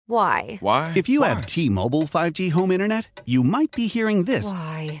Why? Why? If you have T-Mobile 5G home internet, you might be hearing this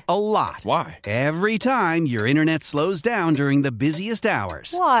Why? a lot. Why? Every time your internet slows down during the busiest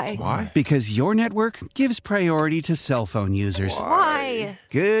hours. Why? Why? Because your network gives priority to cell phone users. Why?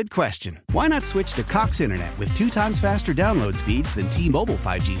 Good question. Why not switch to Cox Internet with 2 times faster download speeds than T-Mobile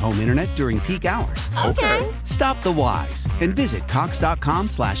 5G home internet during peak hours? Okay. Stop the whys and visit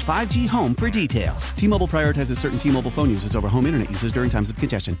cox.com/5G home for details. T-Mobile prioritizes certain T-Mobile phone users over home internet users during times of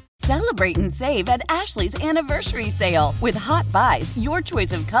congestion. Celebrate and save at Ashley's Anniversary Sale. With Hot Buys, your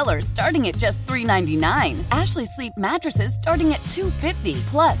choice of colors starting at just $3.99. Ashley Sleep mattresses starting at $2.50.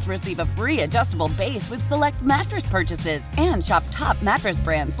 Plus, receive a free adjustable base with select mattress purchases. And shop top mattress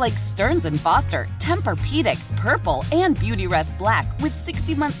brands like Stearns & Foster, Tempur-Pedic, Purple, and Beautyrest Black with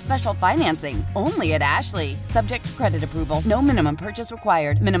 60-month special financing. Only at Ashley. Subject to credit approval. No minimum purchase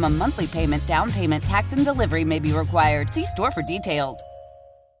required. Minimum monthly payment, down payment, tax, and delivery may be required. See store for details.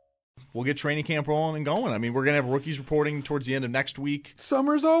 We'll get training camp rolling and going. I mean, we're going to have rookies reporting towards the end of next week.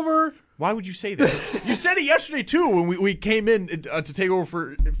 Summer's over. Why would you say that? You said it yesterday, too, when we came in to take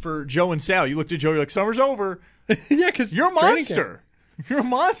over for Joe and Sal. You looked at Joe, you're like, summer's over. Yeah, because You're a monster. You're a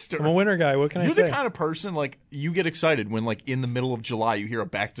monster. I'm a winter guy. What can I say? You're the kind of person, like, you get excited when, like, in the middle of July, you hear a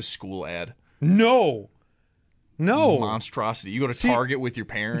back-to-school ad. No. Monstrosity. You go to Target with your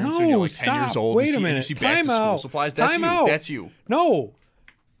parents when you're like 10 years old. Wait a and minute. you see back-to-school supplies. That's Time you. out. That's you. No.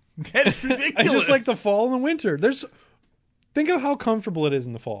 That's ridiculous. I just like the fall and the winter. Think of how comfortable it is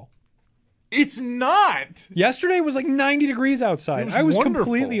in the fall. It's not. Yesterday was like 90 degrees outside. I was wonderful.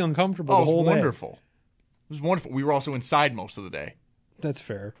 completely uncomfortable the whole It was day. wonderful. It was wonderful. We were also inside most of the day. That's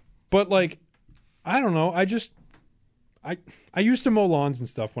fair. But like, I don't know. I used to mow lawns and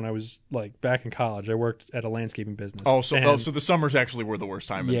stuff when I was like back in college. I worked at a landscaping business. So the summers actually were the worst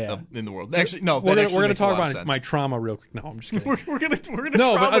time in the world. Actually, no. We're going to talk about my trauma real quick. No, I'm just kidding. we're gonna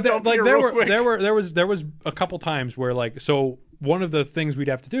no, trauma but dump like here there real quick. there was a couple times where like so one of the things we'd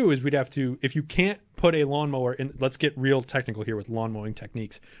have to do is if you can't put a lawnmower in, let's get real technical here with lawn mowing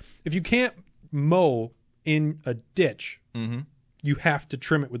techniques. If you can't mow in a ditch, you have to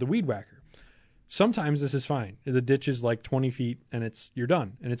trim it with a weed whacker. Sometimes this is fine. The ditch is like 20 feet and you're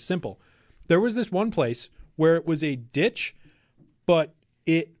done and it's simple. There was this one place where it was a ditch, but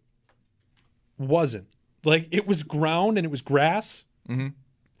it wasn't. Like it was ground and it was grass, and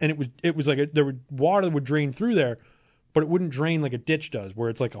it was like there would water that would drain through there, but it wouldn't drain like a ditch does, where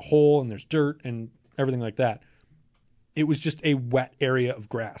it's like a hole and there's dirt and everything like that. It was just a wet area of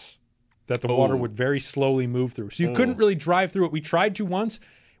grass that the water would very slowly move through. So you couldn't really drive through it. We tried to once,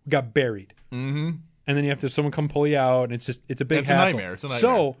 we got buried. And then you have to have someone come pull you out, and it's a big hassle. It's a nightmare.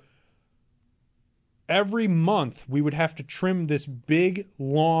 So every month we would have to trim this big,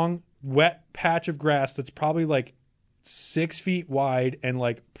 long, wet patch of grass that's probably like 6 feet wide and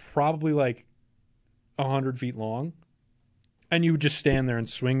like probably like 100 feet long. And you would just stand there and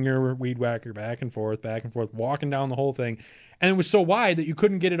swing your weed whacker back and forth, walking down the whole thing. And it was so wide that you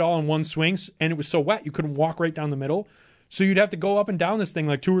couldn't get it all in one swing, and it was so wet you couldn't walk right down the middle. So you'd have to go up and down this thing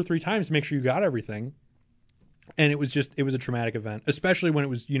like 2 or 3 times to make sure you got everything. And it was a traumatic event, especially when it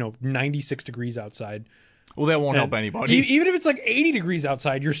was, 96 degrees outside. Well, that won't help anybody. Even if it's like 80 degrees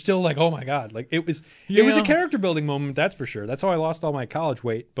outside, you're still like, oh my God. Like it was a character building moment, that's for sure. That's how I lost all my college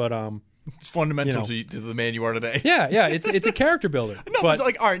weight. But it's fundamental to the man you are today. Yeah, it's a character builder. No, but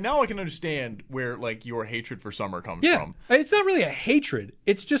like, all right, now I can understand where like your hatred for summer comes from. It's not really a hatred.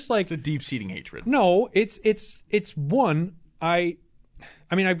 It's just like it's a deep-seating hatred. No, it's one. I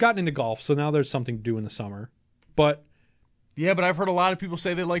mean, I've gotten into golf, so now there's something to do in the summer. But yeah, but I've heard a lot of people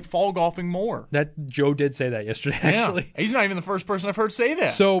say they like fall golfing more. That Joe did say that yesterday. Actually, he's not even the first person I've heard say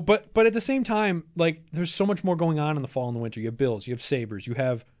that. So, but at the same time, like, there's so much more going on in the fall and the winter. You have Bills, you have Sabres, you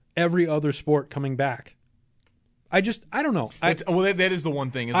have every other sport coming back. I don't know. That is the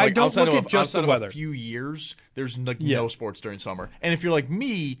one thing. Is I like don't outside look of at just the weather. A few years, there's no sports during summer. And if you're like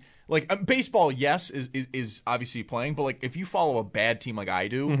me, like baseball, yes, is obviously playing, but like if you follow a bad team like I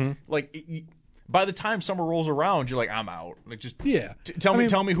do, like by the time summer rolls around, you're like, I'm out. Like just tell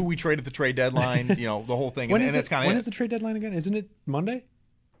me who we trade at the trade deadline. The whole thing. When that's kind of when is the trade deadline again? Isn't it Monday?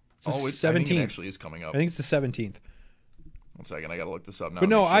 It's 17th. I think it actually is coming up. I think it's the 17th. One second, I got to look this up now. But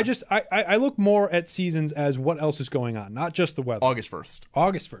no, sure. I look more at seasons as what else is going on, not just the weather. August 1st.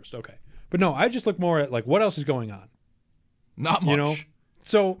 August 1st, okay. But no, I just look more at like what else is going on. Not much.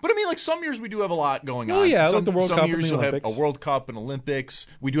 So, but I mean, like some years we do have a lot going on. Oh yeah, like the World Cup and the Olympics. Some years you'll have a World Cup and Olympics.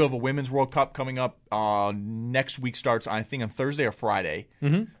 We do have a Women's World Cup coming up. Next week starts, I think, on Thursday or Friday.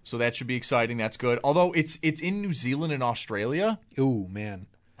 So that should be exciting. That's good. Although it's in New Zealand and Australia. Ooh, man.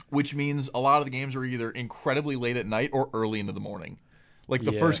 Which means a lot of the games are either incredibly late at night or early into the morning. Like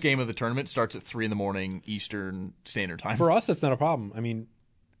the first game of the tournament starts at 3 a.m. Eastern Standard Time. For us, that's not a problem. I mean,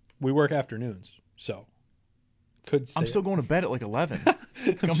 we work afternoons, so could stay. I'm still going to bed at like 11.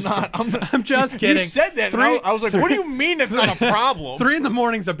 I'm just kidding. You said that, and I was like, what do you mean that's not a problem? 3 a.m.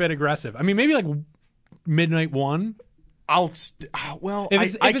 a bit aggressive. I mean, maybe like midnight 1. I can't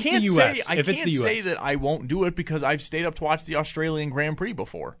say that I won't do it because I've stayed up to watch the Australian Grand Prix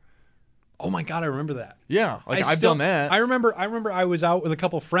before. Oh my God, I remember that. Yeah, I've done that. I remember I was out with a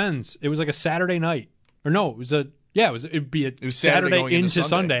couple friends. It was like a Saturday night. Or no, it'd be a Saturday into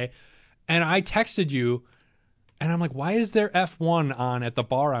Sunday. And I texted you and I'm like, why is there F1 on at the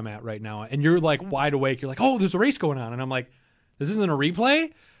bar I'm at right now? And you're like wide awake. You're like, oh, there's a race going on. And I'm like, this isn't a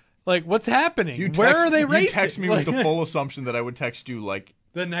replay? Like, what's happening? Where are they racing? You text me with the full assumption that I would text you like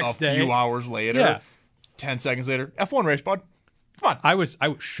the next day, a few hours later. Yeah. 10 seconds later, F1 race, bud. Come on. I was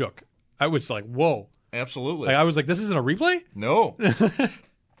shook. I was like, whoa. Absolutely. Like, I was like, this isn't a replay? No.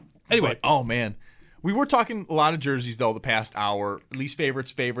 Anyway. Oh, man. We were talking a lot of jerseys, though, the past hour. Least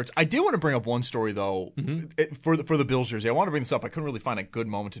favorites. I did want to bring up one story, though, for the Bills jersey. I want to bring this up. I couldn't really find a good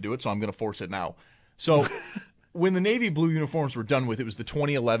moment to do it, so I'm going to force it now. So when the navy blue uniforms were done with, it was the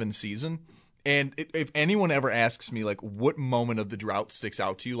 2011 season. And if anyone ever asks me, like, what moment of the drought sticks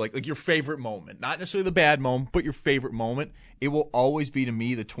out to you, like your favorite moment, not necessarily the bad moment, but your favorite moment, it will always be, to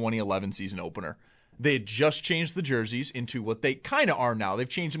me, the 2011 season opener. They had just changed the jerseys into what they kind of are now. They've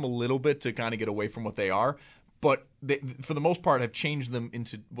changed them a little bit to kind of get away from what they are, but they, for the most part, have changed them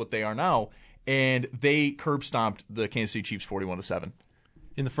into what they are now, and they curb stomped the Kansas City Chiefs 41-7.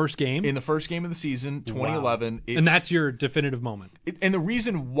 In the first game? In the first game of the season, 2011. Wow. And that's your definitive moment. And the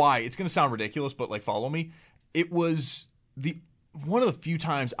reason why, it's going to sound ridiculous, but like follow me, it was one of the few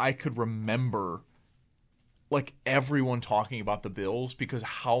times I could remember like everyone talking about the Bills because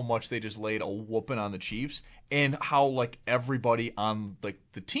how much they just laid a whooping on the Chiefs and how like everybody on like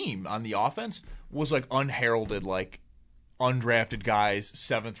the team, on the offense, was like unheralded, like undrafted guys,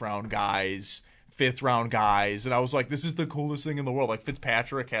 7th round guys, 5th round guys, and I was like, this is the coolest thing in the world. Like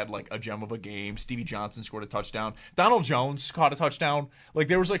Fitzpatrick had like a gem of a game. Stevie Johnson scored a touchdown. Donald Jones caught a touchdown. Like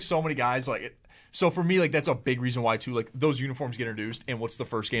there was like so many guys. Like so for me, like that's a big reason why too. Like those uniforms get introduced, and what's the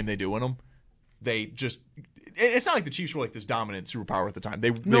first game they do in them? They just. It's not like the Chiefs were like this dominant superpower at the time.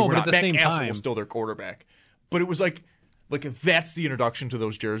 They were not. At the same time, was still their quarterback. But it was like that's the introduction to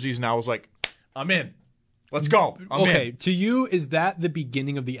those jerseys, and I was like, I'm in. Let's go. I'm in. To you, is that the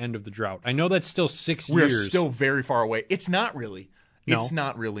beginning of the end of the drought? I know that's still 6 years. We're still very far away. It's not really. It's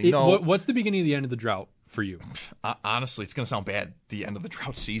not really. No. What's the beginning of the end of the drought for you? Honestly, it's going to sound bad. The end of the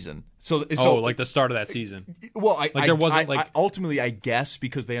drought season. So like the start of that season. Well, ultimately, I guess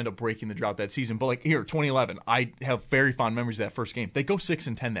because they end up breaking the drought that season. But like here, 2011, I have very fond memories of that first game. They go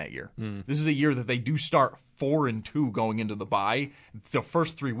 6-10 that year. This is a year that they do start 4-2 going into the bye. The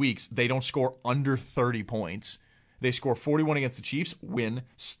first 3 weeks, they don't score under 30 points. They score 41 against the Chiefs, win.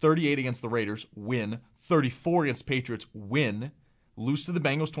 38 against the Raiders, win. 34 against the Patriots, win. Lose to the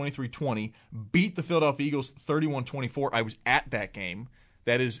Bengals 23-20. Beat the Philadelphia Eagles 31-24. I was at that game.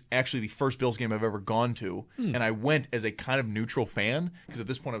 That is actually the first Bills game I've ever gone to. And I went as a kind of neutral fan because at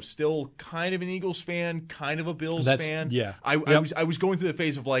this point I was still kind of an Eagles fan, kind of a Bills fan. Yeah. I was going through the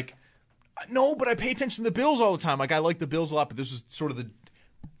phase of like, no, but I pay attention to the Bills all the time. Like I like the Bills a lot, but this was sort of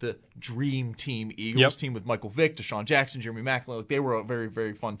the dream team, Eagles team with Michael Vick, Deshaun Jackson, Jeremy Maclin. Like, they were a very,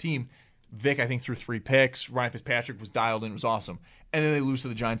 very fun team. Vick, I think, threw 3 picks. Ryan Fitzpatrick was dialed in. It was awesome. And then they lose to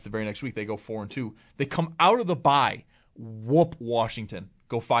the Giants the very next week. They go 4-2. They come out of the bye, whoop Washington,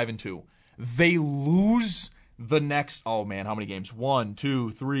 go 5-2. They lose the next, oh man, how many games? 1,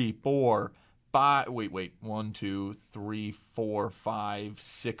 2, 3, 4, 5. Wait. 1, 2, 3, 4, 5,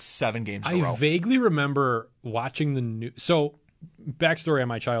 6, 7 games in a row. I vaguely remember watching the news. So, backstory on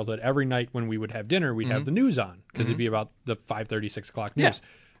my childhood, every night when we would have dinner, we'd have the news on because it'd be about the 5:30, 6 o'clock news. Yeah.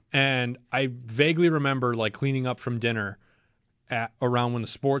 And I vaguely remember like cleaning up from dinner around when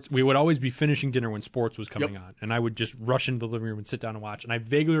we would always be finishing dinner when sports was coming on. And I would just rush into the living room and sit down and watch. And I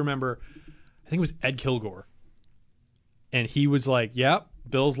vaguely remember, I think it was Ed Kilgore. And he was like, yep,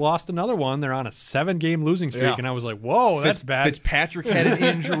 Bills lost another one. They're on a 7-game losing streak. Yeah. And I was like, whoa, that's bad. Fitzpatrick had an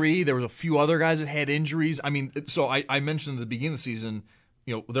injury. There was a few other guys that had injuries. I mean, so I mentioned at the beginning of the season,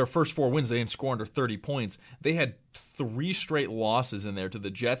 you know, their first 4 wins, they didn't score under 30 points. They had 3 straight losses in there to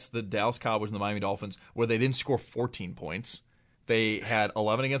the Jets, the Dallas Cowboys, and the Miami Dolphins, where they didn't score 14 points. They had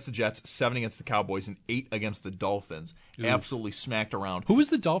 11 against the Jets, 7 against the Cowboys, and 8 against the Dolphins. Ooh. Absolutely smacked around. Who was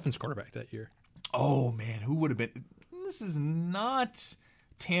the Dolphins quarterback that year? Oh, man, who would have been? This is not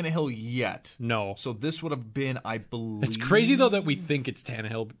Tannehill yet. No. So this would have been, I believe. It's crazy, though, that we think it's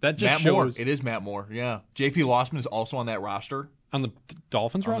Tannehill. That just Matt shows. Moore. It is Matt Moore, yeah. J.P. Lossman is also on that roster. On the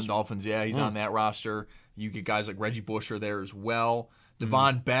Dolphins roster? On the Dolphins, yeah. He's on that roster. You get guys like Reggie Bush are there as well.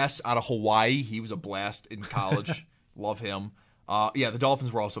 Devon Bess out of Hawaii. He was a blast in college. Love him. The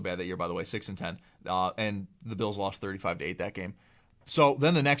Dolphins were also bad that year, by the way, 6-10. And the Bills lost 35-8 that game. So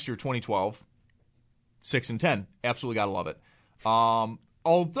then the next year, 2012, 6-10. Absolutely got to love it.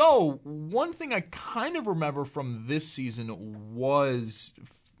 Although, one thing I kind of remember from this season was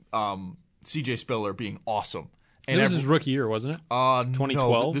C.J. Spiller being awesome. And this was his rookie year, wasn't it? 2012?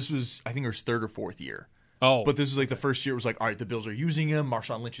 No, this was, I think, his third or fourth year. Oh. But this was like the first year it was like, all right, the Bills are using him.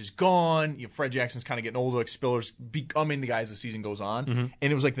 Marshawn Lynch is gone. Fred Jackson's kind of getting older. Like Spiller's becoming the guy as the season goes on. Mm-hmm.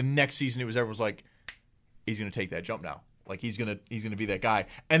 And it was like the next season, everyone was like, he's going to take that jump now. Like he's gonna be that guy.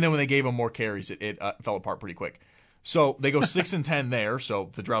 And then when they gave him more carries, it fell apart pretty quick. So they go 6-10 there. So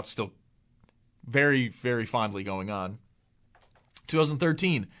the drought's still very, very fondly going on.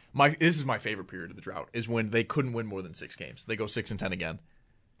 2013, this is my favorite period of the drought, is when they couldn't win more than 6 games. They go 6-10 again.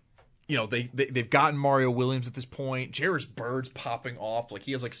 They've gotten Mario Williams at this point. Jairus Bird's popping off. Like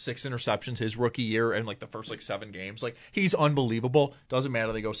he has like 6 interceptions his rookie year and like the first like 7 games. Like he's unbelievable. Doesn't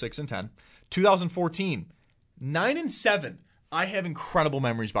matter. They go 6-10. 2014, 9-7. I have incredible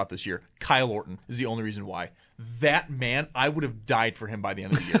memories about this year. Kyle Orton is the only reason why. That man, I would have died for him by the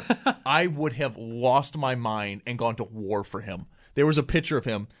end of the year. I would have lost my mind and gone to war for him. There was a picture of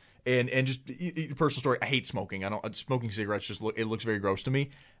him, and just personal story. I hate smoking. Smoking cigarettes it looks very gross to me.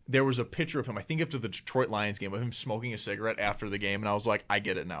 There was a picture of him, I think after the Detroit Lions game, of him smoking a cigarette after the game, and I was like, I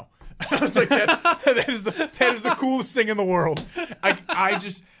get it now. I was like, that is the coolest thing in the world.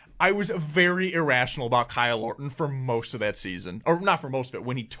 I was very irrational about Kyle Orton for most of that season. Or not for most of it.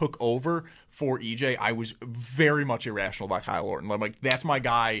 When he took over for EJ, I was very much irrational about Kyle Orton. I'm like, that's my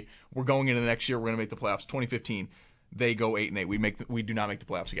guy. We're going into the next year. We're going to make the playoffs. 2015, they go 8-8. We do not make the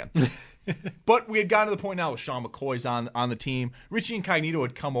playoffs again. But we had gotten to the point now with Sean McCoy's on the team. Richie Incognito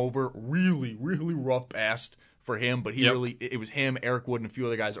had come over. Really, really rough past for him. But it was him, Eric Wood, and a few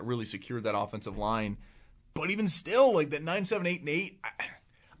other guys that really secured that offensive line. But even still, like that 9-7, 8-8,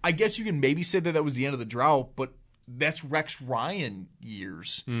 I guess you can maybe say that was the end of the drought, but that's Rex Ryan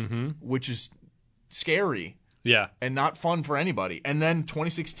years, which is scary. Yeah. And not fun for anybody. And then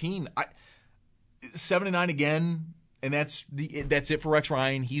 2016, 7-9 again, and that's it for Rex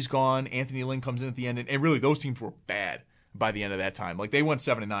Ryan. He's gone. Anthony Lynn comes in at the end, and really those teams were bad by the end of that time. Like they went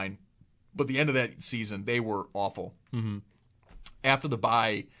 7-9, but the end of that season, they were awful. Mm-hmm. After the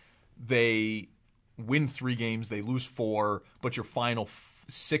bye, they win 3 games, they lose 4, but your final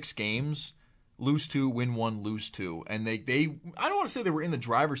 6 games, lose 2, win 1, lose 2. And they I don't want to say they were in the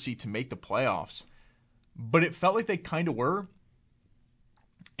driver's seat to make the playoffs, but it felt like they kind of were.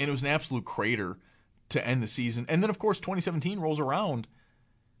 And it was an absolute crater to end the season. And then, of course, 2017 rolls around.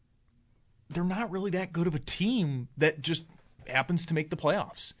 They're not really that good of a team that just happens to make the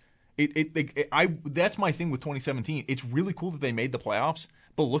playoffs. That's my thing with 2017. It's really cool that they made the playoffs,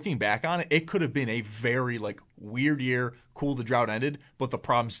 but looking back on it, it could have been a very weird year. Cool, the drought ended, but the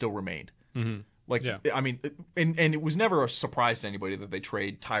problem still remained. Mm-hmm. I mean, and it was never a surprise to anybody that they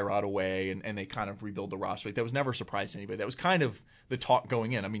trade Tyrod away and they kind of rebuild the roster. That was never a surprise to anybody. That was kind of the talk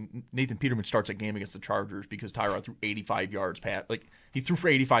going in. I mean, Nathan Peterman starts a game against the Chargers because Tyrod threw 85 yards. He threw for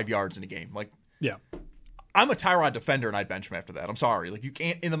 85 yards in a game. Yeah. I'm a Tyrod defender, and I'd bench him after that. I'm sorry. You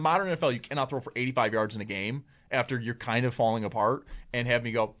can't in the modern NFL. You cannot throw for 85 yards in a game after you're kind of falling apart and have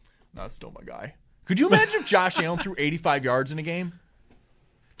me go, no, that's still my guy. Could you imagine if Josh Allen threw 85 yards in a game?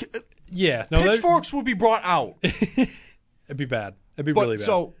 Yeah. No, pitchforks would be brought out. It'd be bad. It'd be really bad.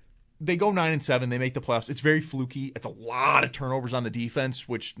 So they go 9-7. They make the playoffs. It's very fluky. It's a lot of turnovers on the defense,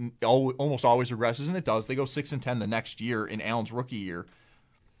 which almost always regresses, and it does. They go 6-10 the next year in Allen's rookie year.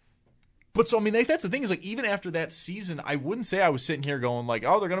 But so, I mean, that's the thing is, even after that season, I wouldn't say I was sitting here going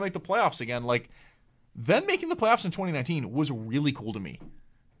oh, they're going to make the playoffs again. Them making the playoffs in 2019 was really cool to me.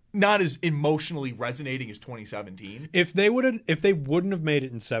 Not as emotionally resonating as 2017. If they wouldn't have made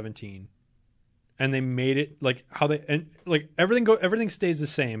it in 17, and they made it everything stays the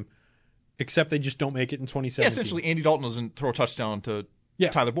same, except they just don't make it in 2017. Yeah, essentially, Andy Dalton doesn't throw a touchdown to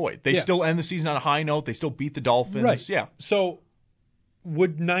Tyler Boyd. They still end the season on a high note. They still beat the Dolphins. Right. Yeah. So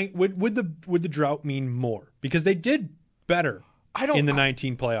would the drought mean more because they did better in the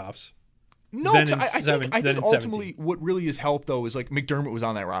 19 playoffs? No, I think ultimately what really has helped, though, is McDermott was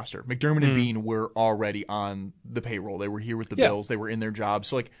on that roster. McDermott and Bean were already on the payroll. They were here with the Bills. They were in their jobs.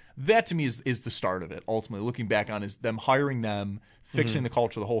 So, that to me is the start of it, ultimately. Looking back on is them hiring them, fixing the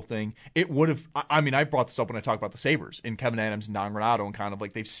culture, the whole thing. It would have – I mean, I brought this up when I talked about the Sabres and Kevin Adams and Don Granato and kind of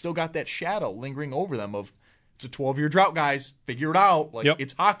they've still got that shadow lingering over them of it's a 12-year drought, guys. Figure it out.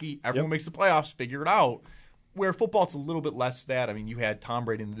 It's hockey. Everyone makes the playoffs. Figure it out. where football it's a little bit less that. I mean, you had Tom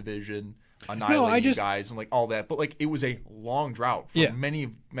Brady in the division, annihilating you guys, and like all that. But like it was a long drought for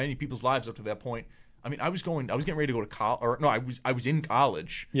many people's lives up to that point. I mean, I was getting ready to go to college, or no, I was in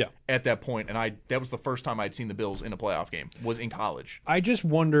college at that point, and that was the first time I'd seen the Bills in a playoff game, was in college. I just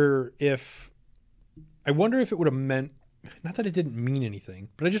wonder if it would have meant, not that it didn't mean anything,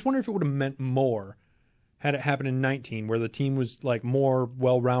 but I just wonder if it would have meant more had it happened in 19, where the team was like more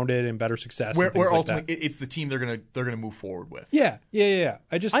well-rounded and better success. Where ultimately it's the team they're gonna move forward with. Yeah.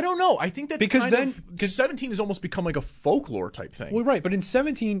 I don't know. I think that's because because 17 has almost become like a folklore type thing. Well, right, but in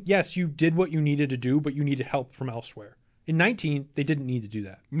 17, yes, you did what you needed to do, but you needed help from elsewhere. In 19, they didn't need to do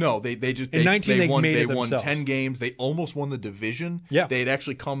that. No, they won 10 games. They almost won the division. Yeah, they had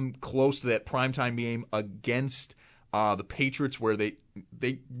actually come close to that primetime game against the Patriots, where they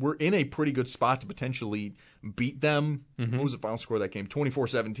were in a pretty good spot to potentially beat them. Mm-hmm. What was the final score of that game?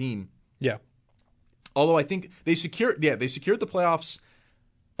 24-17. Yeah. Although I think they secured the playoffs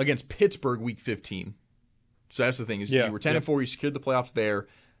against Pittsburgh week 15. So that's the thing, is you were 10-4, you secured the playoffs there.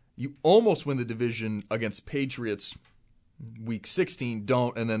 You almost win the division against Patriots week 16,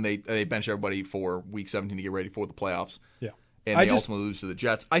 and then they bench everybody for week 17 to get ready for the playoffs. Yeah. And they ultimately lose to the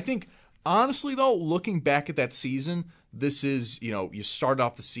Jets. I think, honestly, though, looking back at that season, this is, you started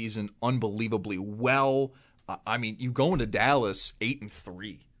off the season unbelievably well. I mean, you go into Dallas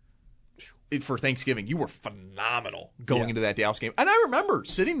 8-3 for Thanksgiving. You were phenomenal going into that Dallas game. And I remember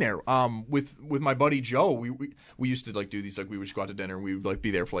sitting there with my buddy Joe. We used to like do these, like we would just go out to dinner and we would like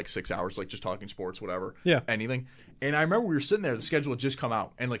be there for like 6 hours, like just talking sports, whatever, anything. And I remember we were sitting there. The schedule had just come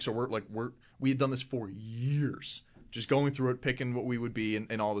out, and like so we had done this for years. Just going through it, picking what we would be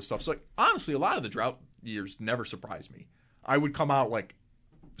and all this stuff. So, like, honestly, a lot of the drought years never surprised me. I would come out, like,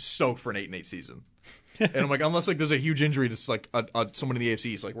 stoked for an 8-8 season. And I'm like, unless, like, there's a huge injury to, like, someone in the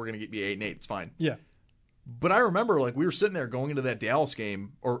AFC, it's like, we're going to be 8-8. It's fine. Yeah. But I remember, like, we were sitting there going into that Dallas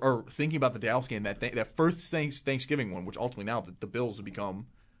game, or thinking about the Dallas game, that first Thanksgiving one, which ultimately now the Bills have become,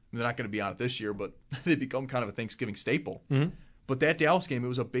 they're not going to be on it this year, but they become kind of a Thanksgiving staple. Mm-hmm. But that Dallas game, it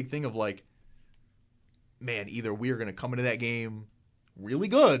was a big thing of, like, man, either we are going to come into that game really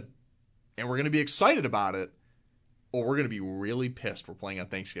good and we're going to be excited about it, or we're going to be really pissed we're playing on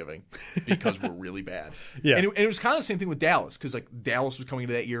Thanksgiving because we're really bad. Yeah. And it was kind of the same thing with Dallas, because like Dallas was coming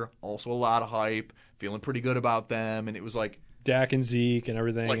into that year, also a lot of hype, feeling pretty good about them, and it was like Dak and Zeke and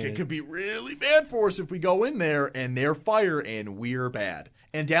everything. Like it could be really bad for us if we go in there and they're fire and we're bad.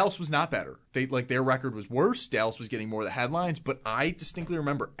 And Dallas was not better. Their record was worse. Dallas was getting more of the headlines, but I distinctly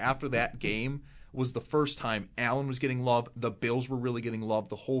remember after that game was the first time Allen was getting love. The Bills were really getting love.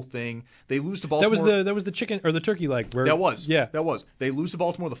 The whole thing. They lose to Baltimore. That was the chicken or the turkey leg. That was. They lose to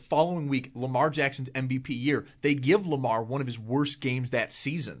Baltimore the following week. Lamar Jackson's MVP year. They give Lamar one of his worst games that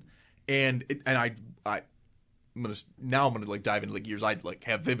season. I'm gonna like dive into like years I like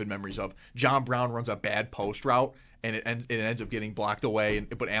have vivid memories of. John Brown runs a bad post route. And it ends up getting blocked away.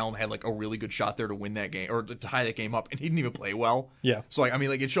 But Allen had like a really good shot there to win that game or to tie that game up, and he didn't even play well. Yeah. So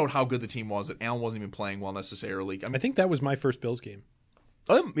like it showed how good the team was that Allen wasn't even playing well necessarily. I think that was my first Bills game.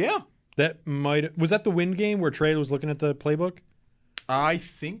 Yeah. Was that the win game where Trey was looking at the playbook? I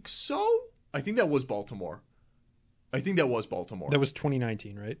think so. I think that was Baltimore. That was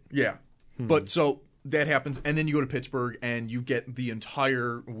 2019, right? Yeah. But so that happens, and then you go to Pittsburgh, and you get the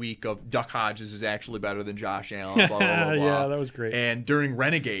entire week of Duck Hodges is actually better than Josh Allen. Blah, blah, blah, blah. Yeah, that was great. And during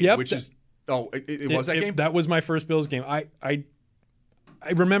Renegade, which is it was that game. That was my first Bills game. I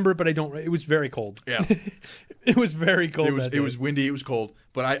remember, but I don't. It was very cold. Yeah, it was very cold. It was windy. It was cold.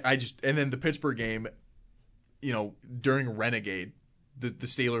 But I just and then the Pittsburgh game, during Renegade. The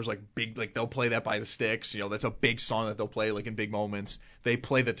Steelers they'll play that by the sticks. That's a big song that they'll play like in big moments. They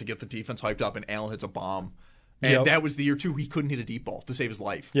play that to get the defense hyped up, and Allen hits a bomb. And that was the year too. He couldn't hit a deep ball to save his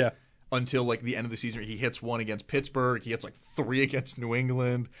life. Yeah. Until like the end of the season, he hits one against Pittsburgh. He hits like 3 against New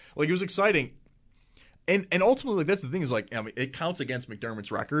England. Like it was exciting. And ultimately, like that's the thing is like it counts against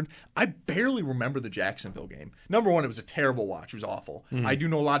McDermott's record. I barely remember the Jacksonville game. Number one, it was a terrible watch. It was awful. Mm-hmm. I do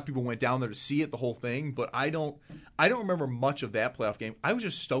know a lot of people went down there to see it, the whole thing, but I don't remember much of that playoff game. I was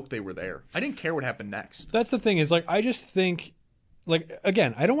just stoked they were there. I didn't care what happened next. That's the thing is like I just think like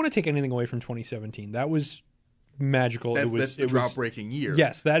again, I don't want to take anything away from 2017. That was magical. That's the drought-breaking year.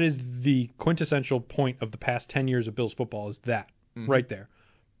 Yes, that is the quintessential point of the past 10 years of Bills football is that right there.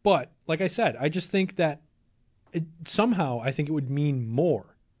 But, like I said, I just think that somehow I think it would mean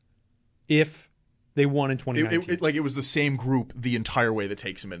more if they won in 2019. It was the same group the entire way that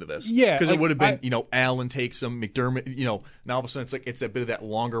takes them into this. Yeah. Because it would have been, Allen takes them, McDermott, now all of a sudden it's a bit of that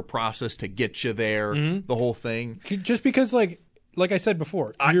longer process to get you there, the whole thing. Just because, like, like I said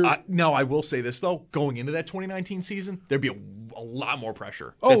before, I will say this though: going into that 2019 season, there'd be a lot more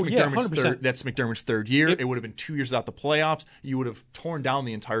pressure. Oh, yeah, 100%. That's McDermott's third year. It would have been 2 years without the playoffs. You would have torn down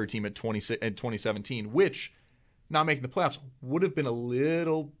the entire team at 2017, which, not making the playoffs, would have been a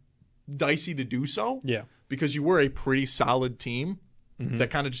little dicey to do so. Yeah, because you were a pretty solid team that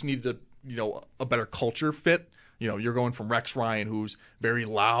kind of just needed a better culture fit. You're going from Rex Ryan, who's very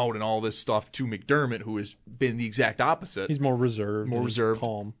loud and all this stuff, to McDermott, who has been the exact opposite. He's more reserved,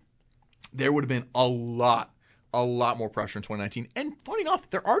 calm. There would have been a lot more pressure in 2019. And funny enough,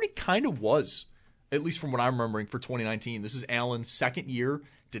 there already kind of was, at least from what I'm remembering, for 2019. This is Allen's second year.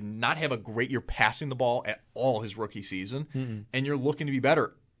 Did not have a great year passing the ball at all his rookie season. And you're looking to be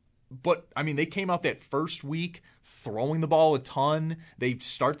better. But, I mean, they came out that first week throwing the ball a ton. They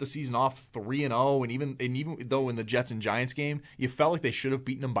start the season off 3-0, and even though in the Jets and Giants game, you felt like they should have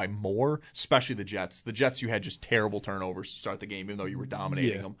beaten them by more, especially the Jets. The Jets, you had just terrible turnovers to start the game, even though you were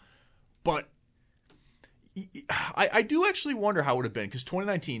dominating them. But I do actually wonder how it would have been, because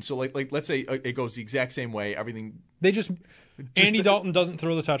 2019, so like let's say it goes the exact same way, everything. They Andy Dalton doesn't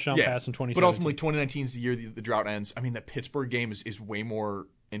throw the touchdown pass in 2017. But ultimately, 2019 is the year the drought ends. I mean, that Pittsburgh game is way more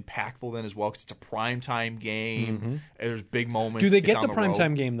impactful then as well, because it's a primetime game. There's big moments. Do they get the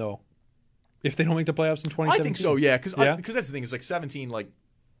primetime game though if they don't make the playoffs in 2017? I think so, yeah, because that's the thing, is like 17, like,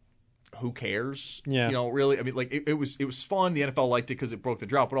 who cares? Yeah, really, I mean, like, it was fun. The NFL liked it because it broke the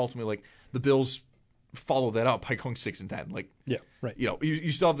drought, but ultimately, like, the Bills follow that up by going 6-10. Like, yeah, right.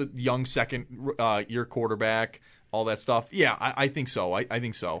 You still have the young second year quarterback, all that stuff. Yeah, I think so. I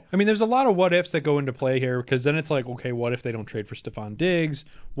think so. I mean, there's a lot of what ifs that go into play here, because then it's like, okay, what if they don't trade for Stephon Diggs?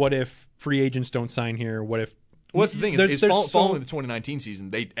 What if free agents don't sign here? What if? Well, that's the thing is following the 2019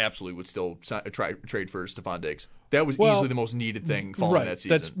 season, they absolutely would still trade for Stephon Diggs. That was easily the most needed thing following that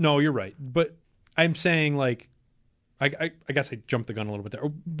season. No, you're right. But I'm saying, like, I guess I jumped the gun a little bit there.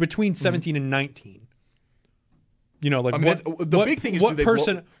 Between 17 and 19. Like, I mean, the big thing is what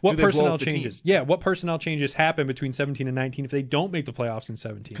personnel changes? Yeah, what personnel changes happen between 17 and 19 if they don't make the playoffs in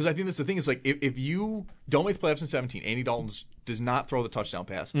 17? Because I think that's the thing, is like, if you don't make the playoffs in 17, Andy Dalton does not throw the touchdown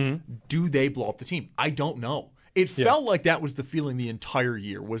pass. Do they blow up the team? I don't know. It felt like that was the feeling the entire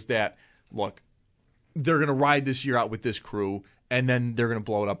year, was that, look, they're going to ride this year out with this crew, and then they're going to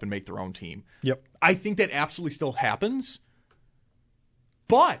blow it up and make their own team. Yep. I think that absolutely still happens,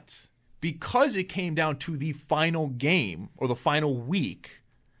 but because it came down to the final game or the final week,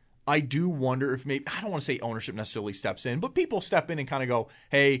 I do wonder if maybe, I don't want to say ownership necessarily steps in, but people step in and kind of go,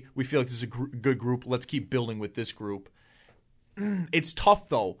 hey, we feel like this is a good group. Let's keep building with this group. It's tough,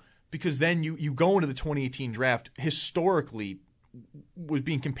 though, because then you go into the 2018 draft, historically was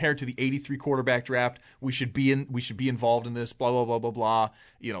being compared to the 83 quarterback draft. We should be involved in this, blah, blah, blah, blah, blah.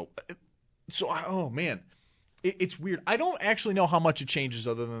 So, oh, man. It's weird. I don't actually know how much it changes,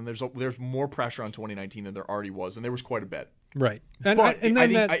 other than there's more pressure on 2019 than there already was, and there was quite a bit. Right. I think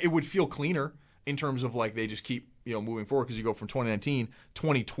it would feel cleaner in terms of, like, they just keep moving forward, because you go from 2019,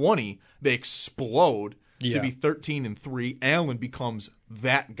 2020, they explode to be 13-3. Allen becomes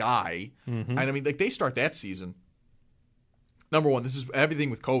that guy, and I mean, like, they start that season. Number one, this is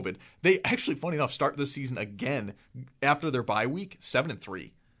everything with COVID. They actually, funny enough, start this season again after their bye week,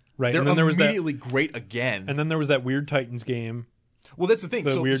 7-3. Right, they're and then there was immediately great again. And then there was that weird Titans game. Well, that's the thing.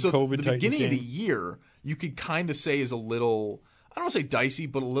 The weird COVID the Titans beginning game. of the year, you could kind of say is a little, I don't want to say dicey,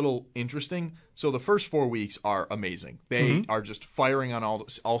 but a little interesting. So the first 4 weeks are amazing. They are just firing on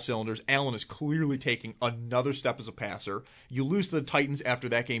all cylinders. Allen is clearly taking another step as a passer. You lose to the Titans after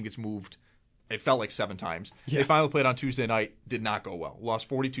that game gets moved. It felt like 7 times. Yeah. They finally played on Tuesday night. Did not go well. Lost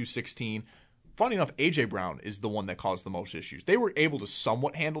 42-16. Funny enough, A.J. Brown is the one that caused the most issues. They were able to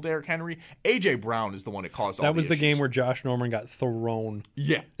somewhat handle Derrick Henry. A.J. Brown is the one that caused all the issues. That was the game where Josh Norman got thrown.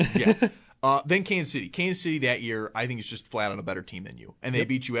 Yeah. Then Kansas City. Kansas City that year, I think, is just flat on a better team than you. And they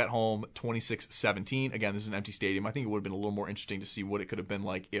beat you at home 26-17. Again, this is an empty stadium. I think it would have been a little more interesting to see what it could have been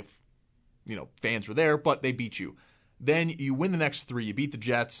like if fans were there, but they beat you. Then you win the next 3. You beat the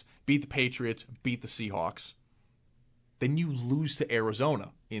Jets, beat the Patriots, beat the Seahawks. Then you lose to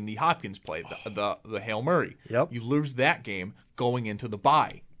Arizona in the Hopkins play, the Hail Murray. Yep. You lose that game going into the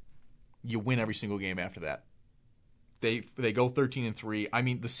bye. You win every single game after that. They go 13-3. I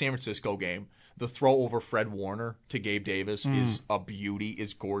mean, the San Francisco game, the throw over Fred Warner to Gabe Davis is a beauty,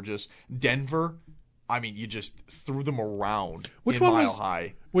 is gorgeous. Denver, I mean, you just threw them around. Which in one Mile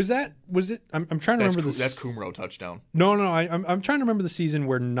High. Was it? I'm trying to remember this. That's Kumro touchdown. No. I'm trying to remember the season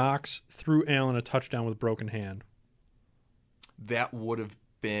where Knox threw Allen a touchdown with a broken hand. That would have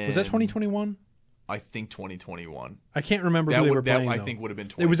been... Was that 2021? I think 2021. I can't remember who they were playing, I though. think would have been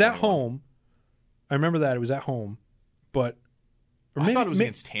 2021. It was at home. I remember that. It was at home. But Or I thought it was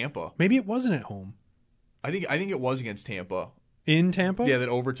against Tampa. Maybe it wasn't at home. I think it was against Tampa. In Tampa? Yeah, that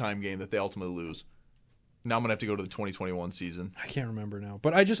overtime game that they ultimately lose. Now I'm gonna have to go to the 2021 season. I can't remember now,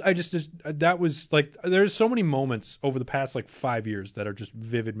 but I just that was like there's so many moments over the past like 5 years that are just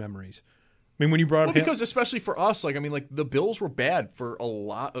vivid memories. I mean, when you brought up because especially for us, like I mean, like the Bills were bad for a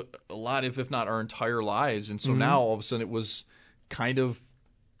lot, if not our entire lives, and so now all of a sudden it was kind of,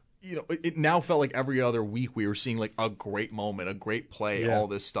 it now felt like every other week we were seeing like a great moment, a great play, all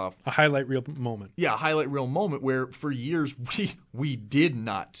this stuff, a highlight reel moment. Yeah, a highlight reel moment where for years we did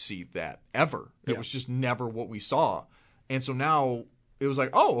not see that ever. It was just never what we saw, and so now it was like,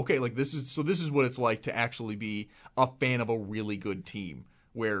 oh, okay, like this is what it's like to actually be a fan of a really good team.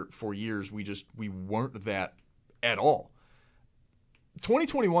 Where for years we weren't that at all.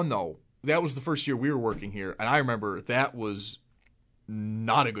 2021 though, that was the first year we were working here, and I remember that was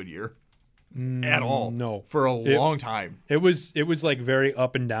not a good year at all. No, for a long time. It was like very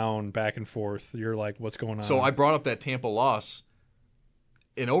up and down, back and forth. You're like, what's going on? So I brought up that Tampa loss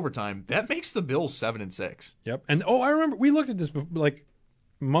in overtime. That makes the Bills 7-6. Yep. And I remember we looked at this like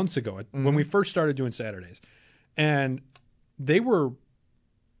months ago when we first started doing Saturdays, and they were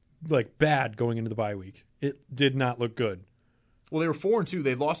like bad going into the bye week. It did not look good. Well, they were 4-2.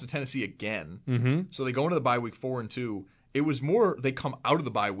 They lost to Tennessee again. So they go into the bye week 4-2. It was more they come out of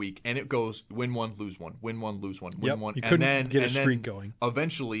the bye week and it goes win one, lose one, win one, lose one, win one. You couldn't get a streak going.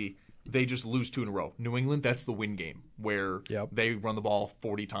 Eventually, they just lose 2 in a row. New England, that's the win game where they run the ball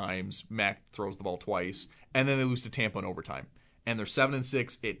 40 times. Mac throws the ball twice, and then they lose to Tampa in overtime. And they're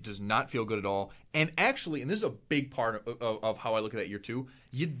 7-6. It does not feel good at all. And actually, and this is a big part of how I look at that year too,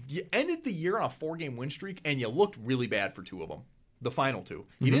 you ended the year on a 4-game win streak, and you looked really bad for 2 of them, the final 2.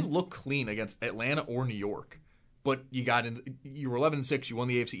 You didn't look clean against Atlanta or New York, but you were 11-6. You won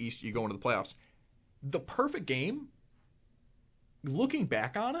the AFC East. You go into the playoffs. The perfect game. Looking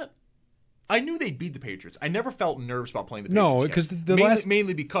back on it, I knew they'd beat the Patriots. I never felt nervous about playing the Patriots. No, because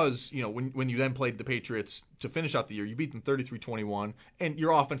mainly because when you then played the Patriots to finish out the year, you beat them 33-21, and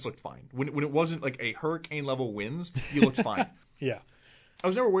your offense looked fine. When it wasn't like a hurricane level wins, you looked fine. Yeah, I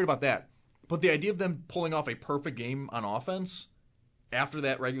was never worried about that. But the idea of them pulling off a perfect game on offense after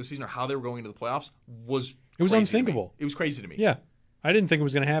that regular season, or how they were going into the playoffs, was unthinkable. It was crazy to me. Yeah, I didn't think it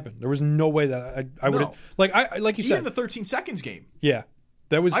was going to happen. There was no way that I would have like you said, even the 13 seconds game. Yeah.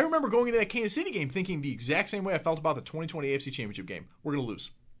 I remember going into that Kansas City game thinking the exact same way I felt about the 2020 AFC Championship game. We're going to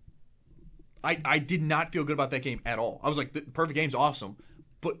lose. I did not feel good about that game at all. I was like, the perfect game's awesome,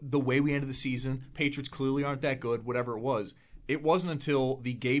 but the way we ended the season, Patriots clearly aren't that good, whatever it was. It wasn't until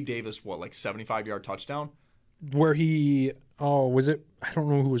the Gabe Davis, 75-yard touchdown? Where was it? I don't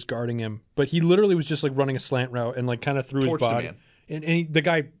know who was guarding him, but he literally was just like running a slant route and like kind of threw his body. And the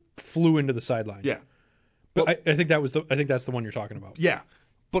guy flew into the sideline. Yeah. But I think that's the one you're talking about. Yeah.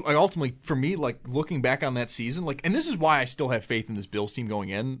 But ultimately, for me, like looking back on that season, like, and this is why I still have faith in this Bills team going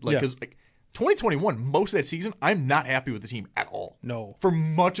in, like, because 2021, most of that season, I'm not happy with the team at all. No, for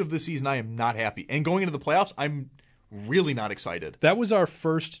much of the season, I am not happy, and going into the playoffs, I'm really not excited. That was our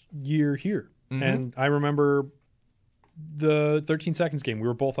first year here, and I remember the 13 seconds game. We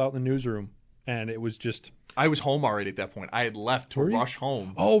were both out in the newsroom, and it was just. I was home already at that point. I had left to rush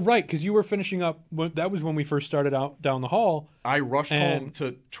home. Oh, right, because you were finishing up. That was when we first started out down the hall. I rushed home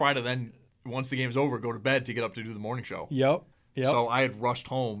to try to then, once the game's over, go to bed to get up to do the morning show. Yep. So I had rushed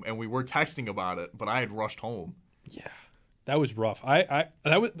home, and we were texting about it, but I had rushed home. Yeah, that was rough. That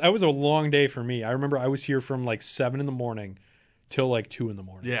was a long day for me. I remember I was here from like 7 a.m. till like 2 a.m.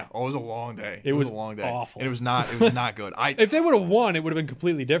 Yeah, it was a long day. It was a long day. Awful. And it was not good. If they would have won, it would have been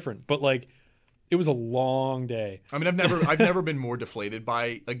completely different. But like. It was a long day. I mean, I've never been more deflated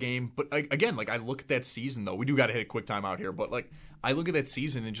by a game. But again, like I look at that season though. We do got to hit a quick time out here. But like I look at that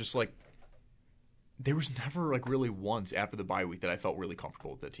season and just like there was never like really once after the bye week that I felt really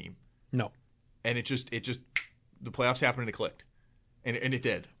comfortable with that team. No. And it just the playoffs happened and it clicked, and it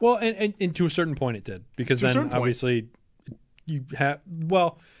did. Well, and to a certain point it did because then obviously you have.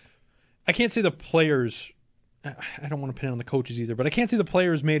 Well, I can't say the players. I don't want to pin it on the coaches either, but I can't say the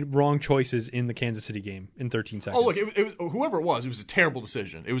players made wrong choices in the Kansas City game in 13 seconds. Oh, look, it was, whoever it was a terrible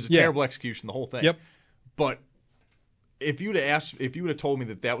decision. It was a terrible execution, the whole thing. Yep. But if you would have told me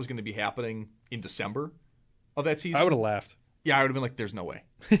that was going to be happening in December of that season, I would have laughed. Yeah, I would have been like, "There's no way,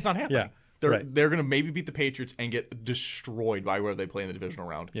 it's not happening." Yeah, they're going to maybe beat the Patriots and get destroyed by wherever they play in the divisional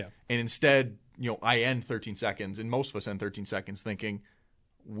round. Yeah, and instead, I end 13 seconds, and most of us end 13 seconds thinking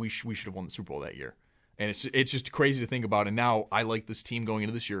we should have won the Super Bowl that year. And it's just crazy to think about. And now I like this team going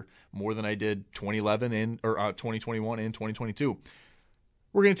into this year more than I did 2011 or 2021 and 2022.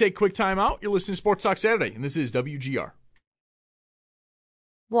 We're going to take a quick time out. You're listening to Sports Talk Saturday, and this is WGR.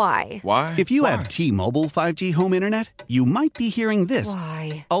 Why? Why? If you have T-Mobile 5G home internet, you might be hearing this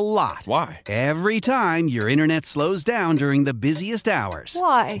Why? a lot. Why? Every time your internet slows down during the busiest hours.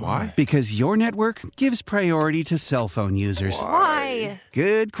 Why? Why? Because your network gives priority to cell phone users. Why?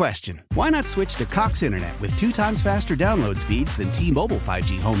 Good question. Why not switch to Cox Internet with 2 times faster download speeds than T-Mobile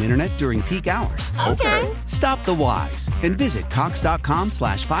 5G home internet during peak hours? Okay. Stop the whys and visit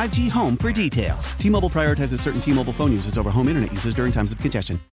cox.com/5G home for details. T-Mobile prioritizes certain T-Mobile phone users over home internet users during times of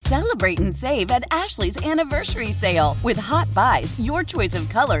congestion. Celebrate and save at Ashley's Anniversary Sale. With Hot Buys, your choice of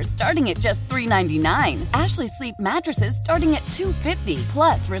colors starting at just $3.99. Ashley Sleep mattresses starting at $2.50.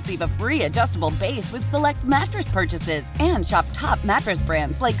 Plus, receive a free adjustable base with select mattress purchases. And shop top mattress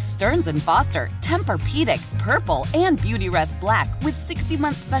brands like Stearns & Foster, Tempur-Pedic, Purple, and Beautyrest Black with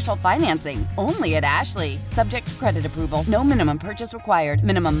 60-month special financing. Only at Ashley. Subject to credit approval. No minimum purchase required.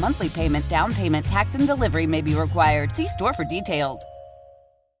 Minimum monthly payment, down payment, tax, and delivery may be required. See store for details.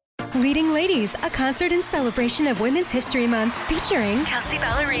 Leading Ladies, a concert in celebration of Women's History Month featuring Kelsey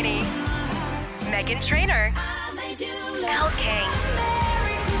Ballerini, Meghan Trainor, Elle King,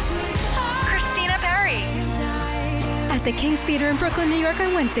 Christina Perri. At the King's Theater in Brooklyn, New York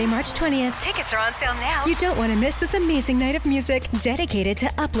on Wednesday, March 20th. Tickets are on sale now. You don't want to miss this amazing night of music dedicated to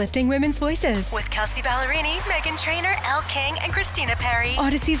uplifting women's voices. With Kelsey Ballerini, Meghan Trainor, Elle King, and Christina Perri.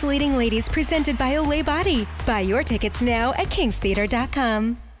 Odyssey's Leading Ladies presented by Olay Body. Buy your tickets now at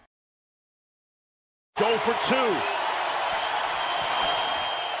kingstheater.com. Go for 2.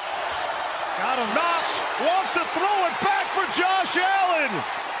 Got him. Knox wants to throw it back for Josh Allen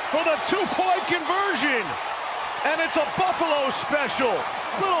for the 2-point conversion. And it's a Buffalo special.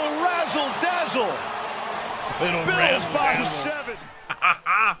 Little razzle-dazzle. Little Bills by 7.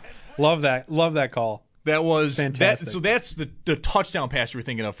 Love that call. That was fantastic. So that's the touchdown pass you were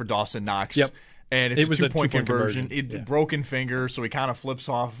thinking of for Dawson Knox. Yep. And it's It was a a two-point two-point conversion. Broken finger, so he kind of flips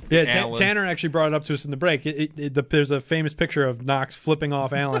off Yeah, Allen. Tanner actually brought it up to us in the break. There's a famous picture of Knox flipping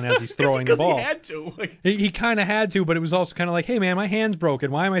off Allen as he's throwing the ball. He had to. He kind of had to, but it was also kind of like, hey, man, my hand's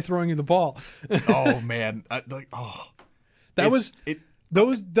broken. Why am I throwing you the ball? Oh, man. Those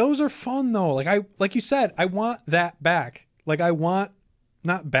are fun, though. Like you said, I want that back.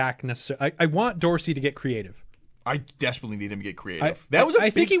 Not back necessarily. I want Dorsey to get creative. I desperately need him to get creative. That was a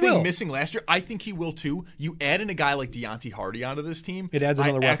big thing missing last year. I think he will too. You add in a guy like Deontay Hardy onto this team. It adds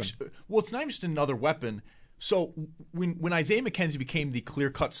another weapon. Well, it's not just another weapon. So when Isaiah McKenzie became the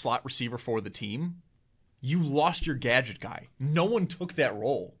clear-cut slot receiver for the team, you lost your gadget guy. No one took that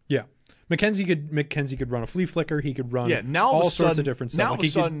role. Yeah. McKenzie could run a flea flicker. He could run now all sorts of different stuff. Now all of a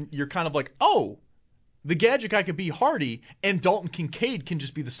sudden, you're kind of like, oh, the gadget guy could be Hardy, and Dalton Kincaid can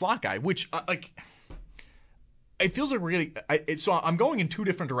just be the slot guy, which, it feels like we're getting so I'm going in 2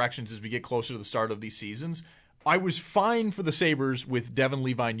 different directions as we get closer to the start of these seasons. I was fine for the Sabres with Devin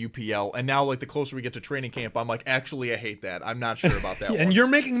Levi and UPL, and now the closer we get to training camp, I'm like, actually, I hate that. I'm not sure about that one. And you're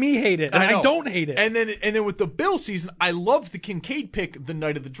making me hate it, and I don't hate it. And then with the Bill season, I loved the Kincaid pick the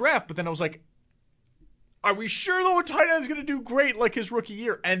night of the draft, but then I was like, are we sure though a tight end is going to do great like his rookie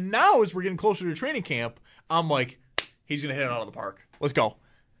year? And now as we're getting closer to training camp, I'm like, he's going to hit it out of the park. Let's go.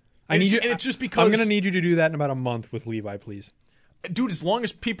 It's just because I'm going to need you to do that in about a month with Levi, please. Dude, as long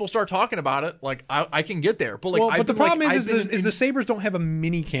as people start talking about it, I can get there. But the problem is the Sabres don't have a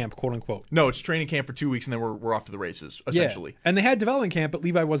mini camp, quote unquote. No, it's training camp for 2 weeks, and then we're off to the races, essentially. Yeah. And they had development camp, but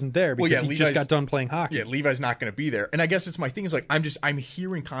Levi wasn't there because he just got done playing hockey. Yeah, Levi's not going to be there. And I guess it's my thing is I'm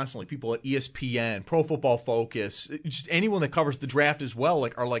hearing constantly people at ESPN, Pro Football Focus, just anyone that covers the draft as well,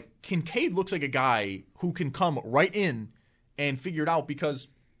 are like, Kincaid looks like a guy who can come right in and figure it out because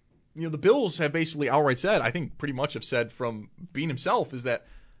the Bills have basically outright said, I think pretty much have said from Bean himself, is that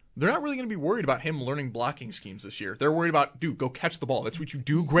they're not really going to be worried about him learning blocking schemes this year. They're worried about, dude, go catch the ball. That's what you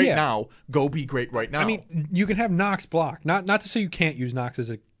do great now. Go be great right now. I mean, you can have Knox block. Not to say you can't use Knox as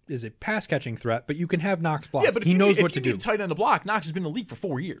a pass catching threat, but you can have Knox block. Yeah, but he knows what to do. If you need a tight end to block, Knox has been in the league for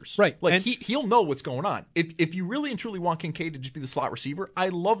 4 years. Right. He'll know what's going on. If you really and truly want Kincaid to just be the slot receiver, I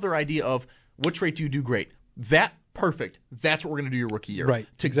love their idea of what trait do you do great. Perfect. That's what we're going to do your rookie year. Right.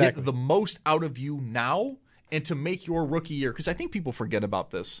 To get the most out of you now and to make your rookie year, because I think people forget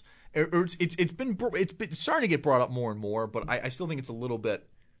about this. It's been starting to get brought up more and more, but I still think it's a little bit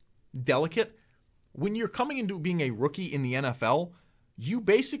delicate. When you're coming into being a rookie in the NFL, you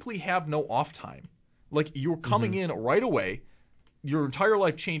basically have no off time. You're coming in right away. your entire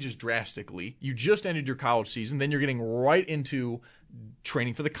life changes drastically. You just ended your college season. Then you're getting right into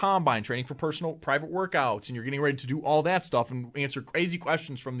training for the combine, training for personal private workouts, and you're getting ready to do all that stuff and answer crazy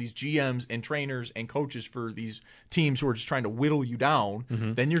questions from these GMs and trainers and coaches for these teams who are just trying to whittle you down.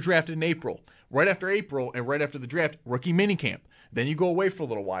 Then you're drafted in April. Right after April and right after the draft, rookie minicamp. Then you go away for a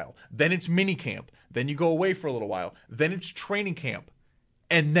little while. Then it's minicamp. Then you go away for a little while. Then it's training camp.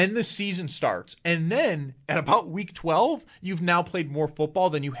 And then the season starts. And then at about week 12, you've now played more football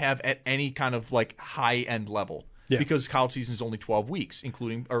than you have at any kind of like high-end level. Yeah. Because college season is only 12 weeks,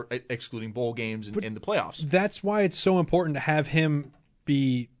 excluding bowl games and the playoffs. That's why it's so important to have him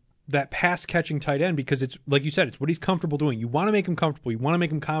be that pass-catching tight end, because it's, like you said, it's what he's comfortable doing. You want to make him comfortable. You want to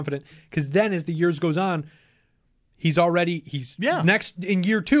make him confident, because then as the years goes on, he's next in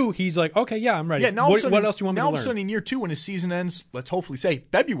year 2, he's like, okay, yeah, I'm ready. Yeah, what else do you want me to learn? Now all of a sudden in year 2, when his season ends, let's hopefully say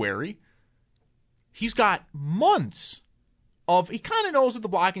February, he's got months of, he kind of knows what the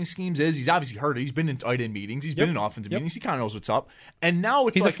blocking schemes is. He's obviously heard it. He's been in tight end meetings. He's been in offensive meetings. He kind of knows what's up. And now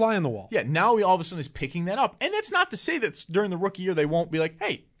he's a fly on the wall. Yeah, now he all of a sudden is picking that up. And that's not to say that during the rookie year they won't be like,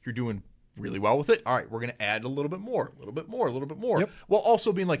 hey, you're doing really well with it. All right, we're going to add a little bit more, a little bit more, a little bit more. Yep. While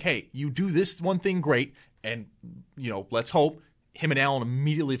also being like, hey, you do this one thing great, and, let's hope him and Allen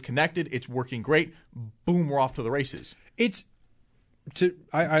immediately have connected. It's working great. Boom, we're off to the races. But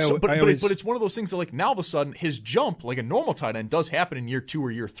it's one of those things that, like, now all of a sudden his jump, like a normal tight end, does happen in year 2 or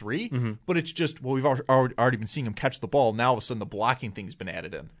year 3. But it's just, well, we've already been seeing him catch the ball. Now all of a sudden the blocking thing has been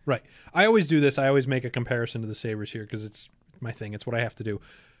added in. Right. I always do this. I always make a comparison to the Sabres here because it's my thing. It's what I have to do.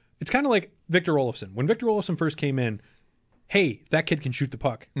 It's kind of like Victor Olofsson. When Victor Olofsson first came in, hey, that kid can shoot the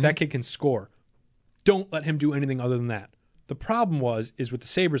puck. That kid can score. Don't let him do anything other than that. The problem is with the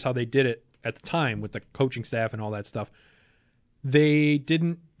Sabres, how they did it at the time with the coaching staff and all that stuff. They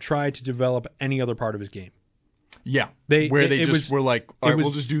didn't try to develop any other part of his game. Yeah, were like, all right,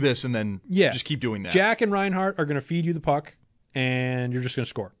 we'll just do this and then just keep doing that. Jack and Reinhart are going to feed you the puck, and you're just going to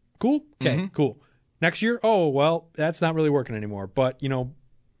score. Cool? Okay, cool. Next year, oh, well, that's not really working anymore. But, you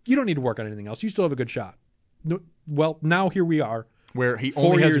don't need to work on anything else. You still have a good shot. Well, now here we are. Where he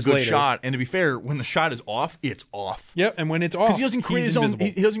only has a good shot, and to be fair, when the shot is off, it's off. Yep, and when it's off, because he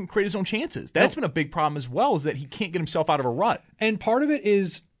doesn't create his own chances. That's been a big problem as well, is that he can't get himself out of a rut. And part of it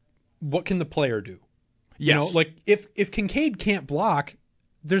is, what can the player do? Yes, like if Kincaid can't block,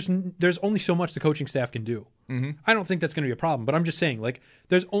 there's only so much the coaching staff can do. I don't think that's going to be a problem, but I'm just saying, like,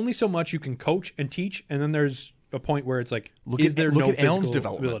 there's only so much you can coach and teach, and then there's a point where it's like, look at Allen's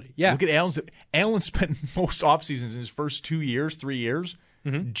development. Ability? Yeah, look at Allen spent most off seasons in his first 2 years, 3 years,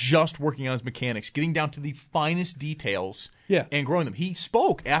 just working on his mechanics, getting down to the finest details, and growing them. He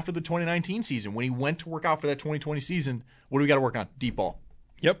spoke after the 2019 season when he went to work out for that 2020 season. What do we got to work on? Deep ball.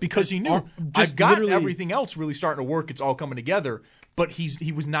 Yep, because he knew I've got everything else really starting to work. It's all coming together. But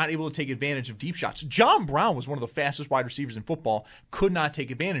he was not able to take advantage of deep shots. John Brown was one of the fastest wide receivers in football. Could not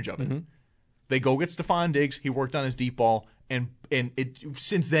take advantage of it. They go get Stephon Diggs. He worked on his deep ball, and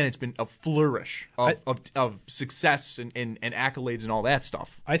since then it's been a flourish of success and accolades and all that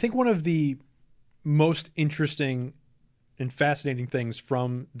stuff. I think one of the most interesting and fascinating things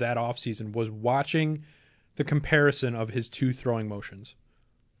from that offseason was watching the comparison of his 2 throwing motions.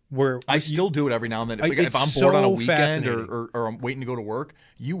 Where I still do it every now and then. If I'm bored on a weekend or I'm waiting to go to work,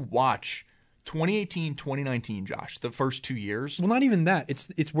 you watch 2018, 2019, Josh, the first 2 years. Well, not even that.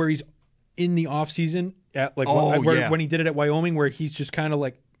 It's where he's in the offseason at when he did it at Wyoming, where he's just kind of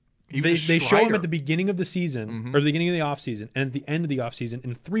like they show him at the beginning of the season or the beginning of the offseason and at the end of the offseason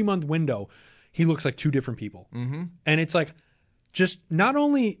in a 3-month window, he looks like 2 different people. And it's like just not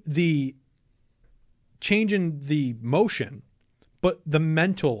only the change in the motion, but the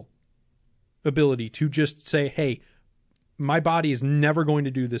mental ability to just say, hey, my body is never going to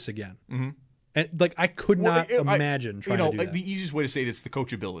do this again. And like I could not imagine trying to do that. The easiest way to say it is the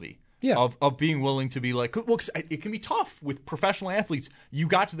coachability. Yeah. Of being willing to be like, look, it can be tough with professional athletes. You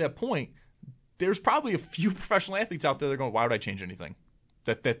got to that point. There's probably a few professional athletes out there that are going, why would I change anything?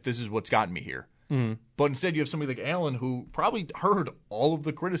 That this is what's gotten me here. But instead you have somebody like Allen who probably heard all of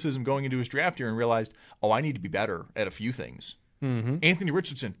the criticism going into his draft year and realized, oh, I need to be better at a few things. Anthony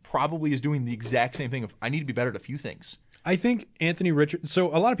Richardson probably is doing the exact same thing of, I need to be better at a few things. I think Anthony Richardson,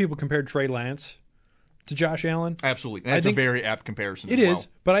 so a lot of people compared Trey Lance to Josh Allen. Absolutely. That's a very apt comparison as well. It is,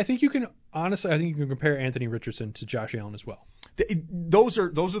 but I think you can, honestly, compare Anthony Richardson to Josh Allen as well. Those are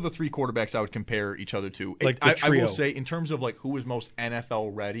the 3 quarterbacks I would compare each other to. Like the trio. I will say, in terms of like who is most NFL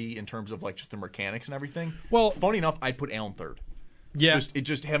ready, in terms of like just the mechanics and everything, well, funny enough, I'd put Allen 3rd. Yeah,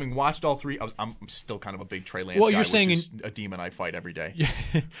 just having watched all 3, I'm still kind of a big Trey Lance guy, you're saying which is a demon I fight every day.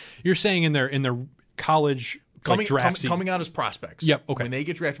 You're saying in their college coming out as prospects. Yep. Okay. When they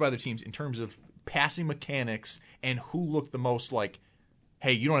get drafted by other teams, in terms of passing mechanics and who look the most like,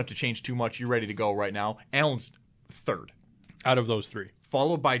 hey, you don't have to change too much. You're ready to go right now. Allen's third out of those three,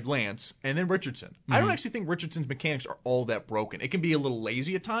 followed by Lance and then Richardson. I don't actually think Richardson's mechanics are all that broken. It can be a little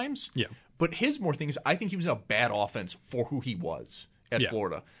lazy at times. Yeah. But his more thing is, I think he was in a bad offense for who he was at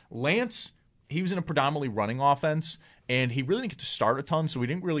Florida. Lance, he was in a predominantly running offense, and he really didn't get to start a ton, so we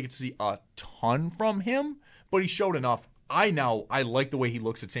didn't really get to see a ton from him, but he showed enough. I like the way he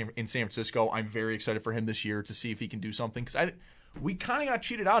looks in San Francisco. I'm very excited for him this year to see if he can do something, because we kind of got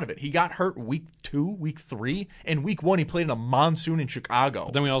cheated out of it. He got hurt week 2, week 3, and week 1 he played in a monsoon in Chicago.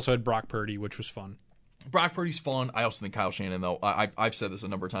 But then we also had Brock Purdy, which was fun. Brock Purdy's fun. I also think Kyle Shanahan, though, I've said this a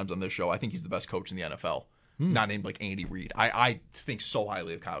number of times on this show, I think he's the best coach in the NFL. Not named like Andy Reid. I think so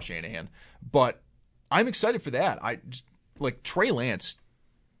highly of Kyle Shanahan. But I'm excited for that. Trey Lance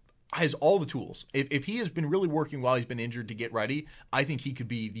has all the tools. If he has been really working while he's been injured to get ready, I think he could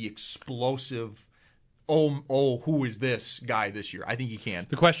be the explosive, who is this guy this year? I think he can.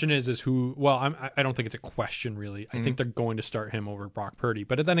 The question is who? Well, I don't think it's a question really. I think they're going to start him over Brock Purdy.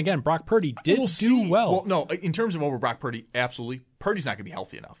 But then again, Brock Purdy did do well. Well, no, in terms of over Brock Purdy, absolutely. Purdy's not going to be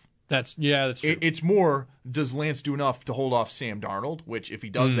healthy enough. That's true. It's more, does Lance do enough to hold off Sam Darnold? Which, if he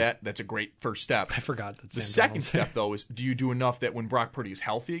does that's a great first step. I forgot that. The second step, though, is do you do enough that when Brock Purdy is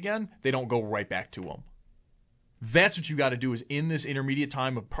healthy again, they don't go right back to him? That's what you got to do, is in this intermediate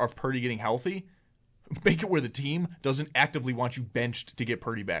time of Purdy getting healthy, make it where the team doesn't actively want you benched to get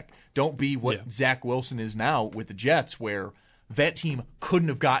Purdy back. Don't be what Zach Wilson is now with the Jets, where that team couldn't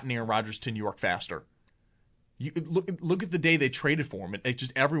have gotten Aaron Rodgers to New York faster. You look at the day they traded for him.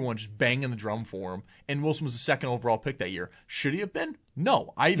 Everyone just banging the drum for him. And Wilson was the second overall pick that year. Should he have been?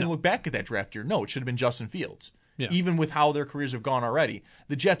 No. I even look back at that draft year. No, it should have been Justin Fields. Yeah. Even with how their careers have gone already.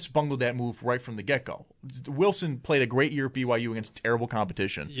 The Jets bungled that move right from the get-go. Wilson played a great year at BYU against terrible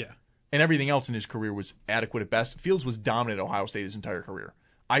competition. Yeah. And everything else in his career was adequate at best. Fields was dominant at Ohio State his entire career.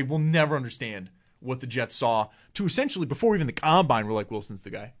 I will never understand what the Jets saw to essentially, before even the combine, we're like, Wilson's the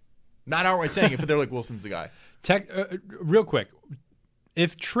guy. Not outright saying it, but they're like, Wilson's the guy. Real quick,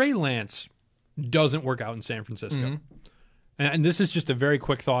 if Trey Lance doesn't work out in San Francisco, and this is just a very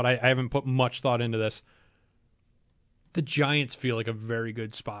quick thought, I haven't put much thought into this, the Giants feel like a very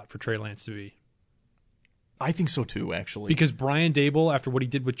good spot for Trey Lance to be. I think so too, actually. Because Brian Daboll, after what he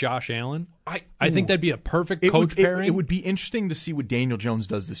did with Josh Allen, I think that'd be a perfect coach pairing. It would be interesting to see what Daniel Jones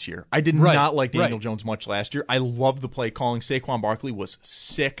does this year. I did not like Daniel Jones much last year. I loved the play calling. Saquon Barkley was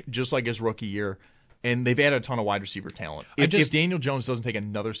sick, just like his rookie year. And they've added a ton of wide receiver talent. If Daniel Jones doesn't take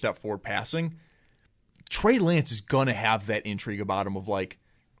another step forward passing, Trey Lance is going to have that intrigue about him of like,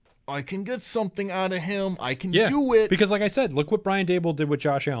 I can get something out of him. I can do it. Because like I said, look what Brian Daboll did with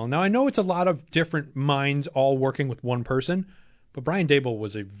Josh Allen. Now, I know it's a lot of different minds all working with one person, but Brian Daboll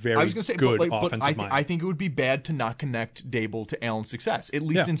was a very good offensive mind. I think it would be bad to not connect Daboll to Allen's success, at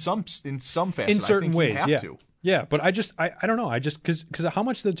least in some facet. In certain ways, you have to. Yeah, but I don't know. Because how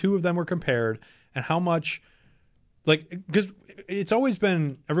much the two of them were compared and how much, because it's always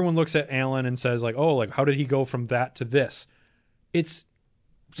been, everyone looks at Allen and says like, oh, like how did he go from that to this? It's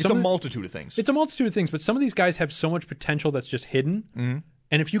a multitude of things. It's a multitude of things, but some of these guys have so much potential that's just hidden. Mm-hmm.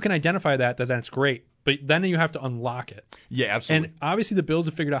 And if you can identify that, that's great. But then you have to unlock it. Yeah, absolutely. And obviously the Bills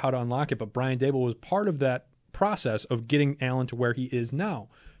have figured out how to unlock it, but Brian Daboll was part of that process of getting Allen to where he is now.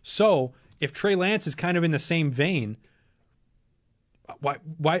 So if Trey Lance is kind of in the same vein, why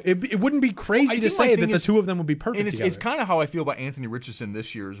it wouldn't be crazy to say that the two of them would be perfect together. It's kind of how I feel about Anthony Richardson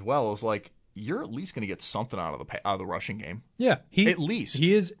this year as well. Is like, you're at least going to get something out of the rushing game. Yeah, at least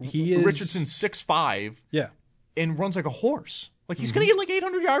he is. Richardson's 6'5". Yeah, and runs like a horse. Like he's going to get like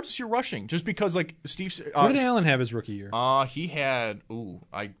 800 yards this year rushing, just because like Steve. What did Allen have his rookie year? He had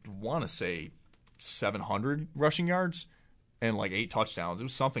I want to say 700 rushing yards and like 8 touchdowns. It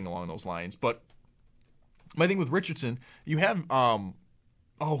was something along those lines. But my thing with Richardson, you have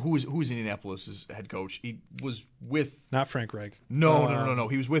who was Indianapolis' head coach? He was with not Frank Reich. No.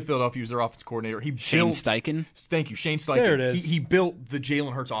 He was with Philadelphia. He was their offensive coordinator. Shane Steichen. Thank you, Shane Steichen. There it is. He built the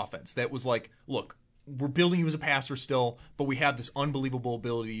Jalen Hurts offense. That was like, look, we're building you as a passer still, but we have this unbelievable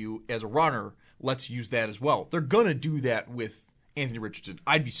ability you as a runner. Let's use that as well. They're gonna do that with Anthony Richardson.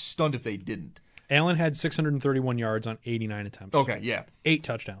 I'd be stunned if they didn't. Allen had 631 yards on 89 attempts. Okay, yeah, 8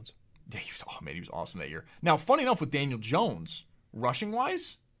 touchdowns. Yeah, he was awesome that year. Now, funny enough, with Daniel Jones,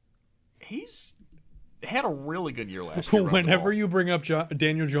 rushing-wise, he's had a really good year last year. Whenever you bring up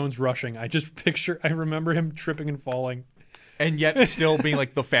Daniel Jones rushing, I remember him tripping and falling. and yet still being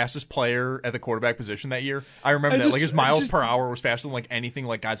like the fastest player at the quarterback position that year. I remember that. Like his miles per hour was faster than like anything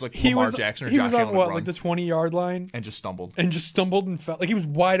like guys like Lamar Jackson or Josh Allen. He was on like the 20-yard line and just stumbled and fell. Like he was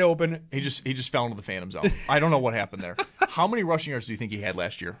wide open. He just fell into the phantom zone. I don't know what happened there. How many rushing yards do you think he had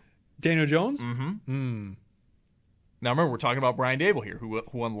last year? Daniel Jones? Mm-hmm. Now remember, we're talking about Brian Dable here,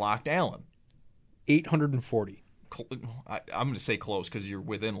 who unlocked Allen. 840. I'm going to say close because you're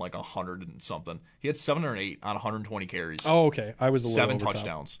within like 100 and something. He had 708 on 120 carries. Oh, okay. I was a little 7 over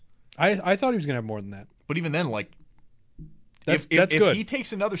touchdowns. I thought he was going to have more than that. But even then, like, that's if good. he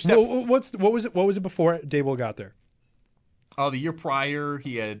takes another step. What was it before Dable got there? The year prior,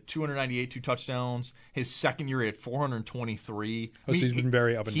 he had 298, 2 touchdowns. His second year, he had 423. So he's been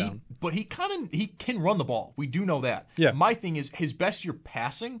very up and down. But he can run the ball. We do know that. Yeah. My thing is, his best year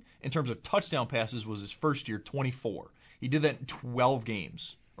passing, in terms of touchdown passes, was his first year, 24. He did that in 12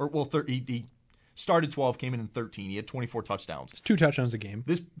 games. He started 12, came in 13. He had 24 touchdowns. It's 2 touchdowns a game.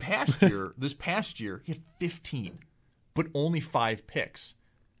 This past year, he had 15, but only 5 picks.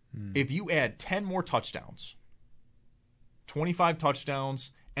 If you add 10 more touchdowns, 25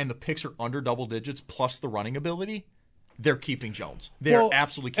 touchdowns, and the picks are under double digits plus the running ability, they're keeping Jones. They're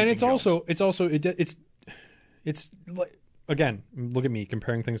absolutely keeping Jones. And it's like, again, look at me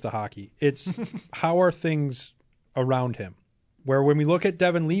comparing things to hockey. It's how are things around him? Where when we look at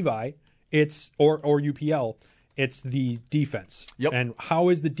Devin Levi, it's or UPL, it's the defense. Yep. And how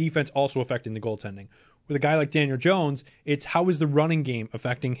is the defense also affecting the goaltending? With a guy like Daniel Jones, it's how is the running game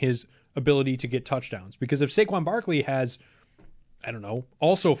affecting his ability to get touchdowns? Because if Saquon Barkley has, I don't know,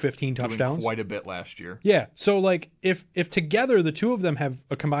 also 15 touchdowns. Doing quite a bit last year. Yeah. So, like, if together the two of them have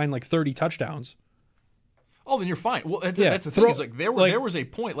a combined, like, 30 touchdowns. Oh, then you're fine. Well, that's the thing. Is like there was a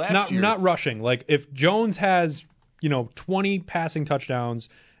point last year. Not rushing. Like, if Jones has, 20 passing touchdowns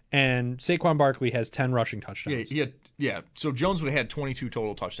and Saquon Barkley has 10 rushing touchdowns. Yeah. So Jones would have had 22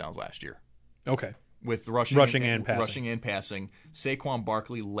 total touchdowns last year. Okay. With rushing and passing. Saquon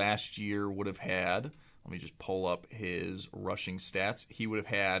Barkley last year would have had, let me just pull up his rushing stats. He would have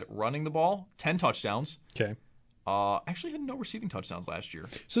had running the ball, 10 touchdowns. Okay. Actually had no receiving touchdowns last year.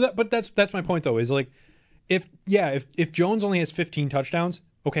 So that's my point though, is like if Jones only has 15 touchdowns,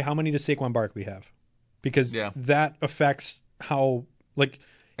 okay, how many does Saquon Barkley have? Because that affects how like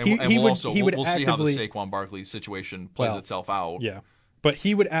we'll see how the Saquon Barkley situation plays itself out. Yeah. But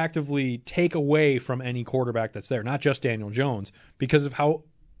he would actively take away from any quarterback that's there, not just Daniel Jones, because of how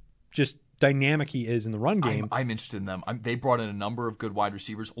just dynamic he is in the run game. I'm interested in them. They brought in a number of good wide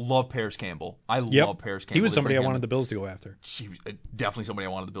receivers. Love Paris Campbell. Love Paris Campbell. He was somebody I wanted the Bills to go after. He was definitely somebody I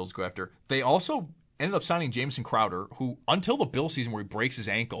wanted the Bills to go after. They also ended up signing Jamison Crowder, who, until the Bills season where he breaks his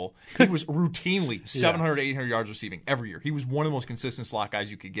ankle, he was routinely 700 to 800 yards receiving every year. He was one of the most consistent slot guys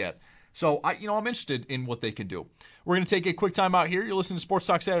you could get. So, I'm interested in what they can do. We're going to take a quick time out here. You're listening to Sports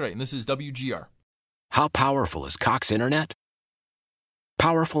Talk Saturday, and this is WGR. How powerful is Cox Internet?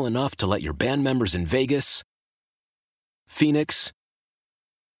 Powerful enough to let your band members in Vegas, Phoenix,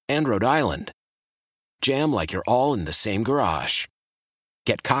 and Rhode Island jam like you're all in the same garage.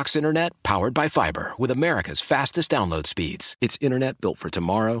 Get Cox Internet powered by fiber with America's fastest download speeds. It's internet built for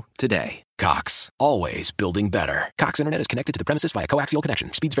tomorrow, today. Cox, always building better. Cox Internet is connected to the premises via coaxial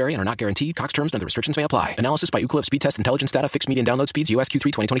connection. Speeds vary and are not guaranteed. Cox terms and other restrictions may apply. Analysis by Ookla Speed Test Intelligence Data. Fixed median download speeds. US Q3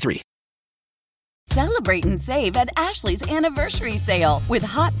 2023. Celebrate and save at Ashley's Anniversary Sale. With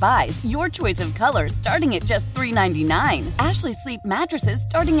Hot Buys, your choice of colors starting at just $3.99. Ashley Sleep mattresses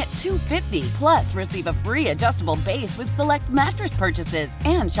starting at $2.50. Plus, receive a free adjustable base with select mattress purchases.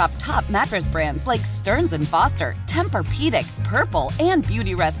 And shop top mattress brands like Stearns & Foster, Tempur-Pedic, Purple, and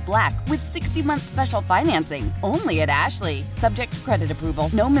Beautyrest Black with 60-month special financing. Only at Ashley. Subject to credit approval.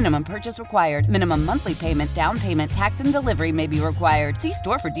 No minimum purchase required. Minimum monthly payment, down payment, tax, and delivery may be required. See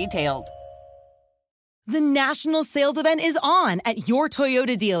store for details. The national sales event is on at your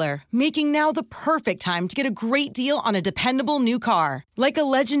Toyota dealer, making now the perfect time to get a great deal on a dependable new car. Like a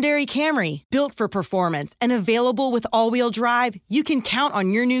legendary Camry, built for performance and available with all-wheel drive, you can count on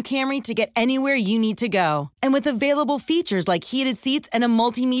your new Camry to get anywhere you need to go. And with available features like heated seats and a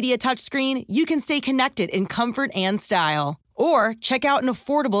multimedia touchscreen, you can stay connected in comfort and style. Or check out an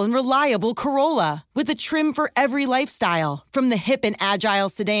affordable and reliable Corolla with a trim for every lifestyle, from the hip and agile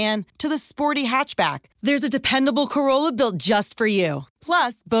sedan to the sporty hatchback. There's a dependable Corolla built just for you.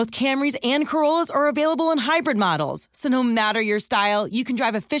 Plus, both Camrys and Corollas are available in hybrid models, so no matter your style, you can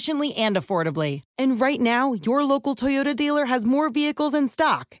drive efficiently and affordably. And right now, your local Toyota dealer has more vehicles in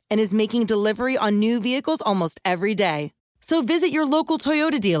stock and is making delivery on new vehicles almost every day. So visit your local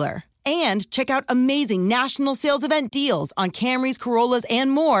Toyota dealer. And check out amazing national sales event deals on Camrys, Corollas,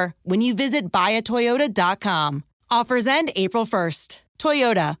 and more when you visit buyatoyota.com. Offers end April 1st.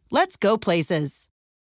 Toyota, let's go places.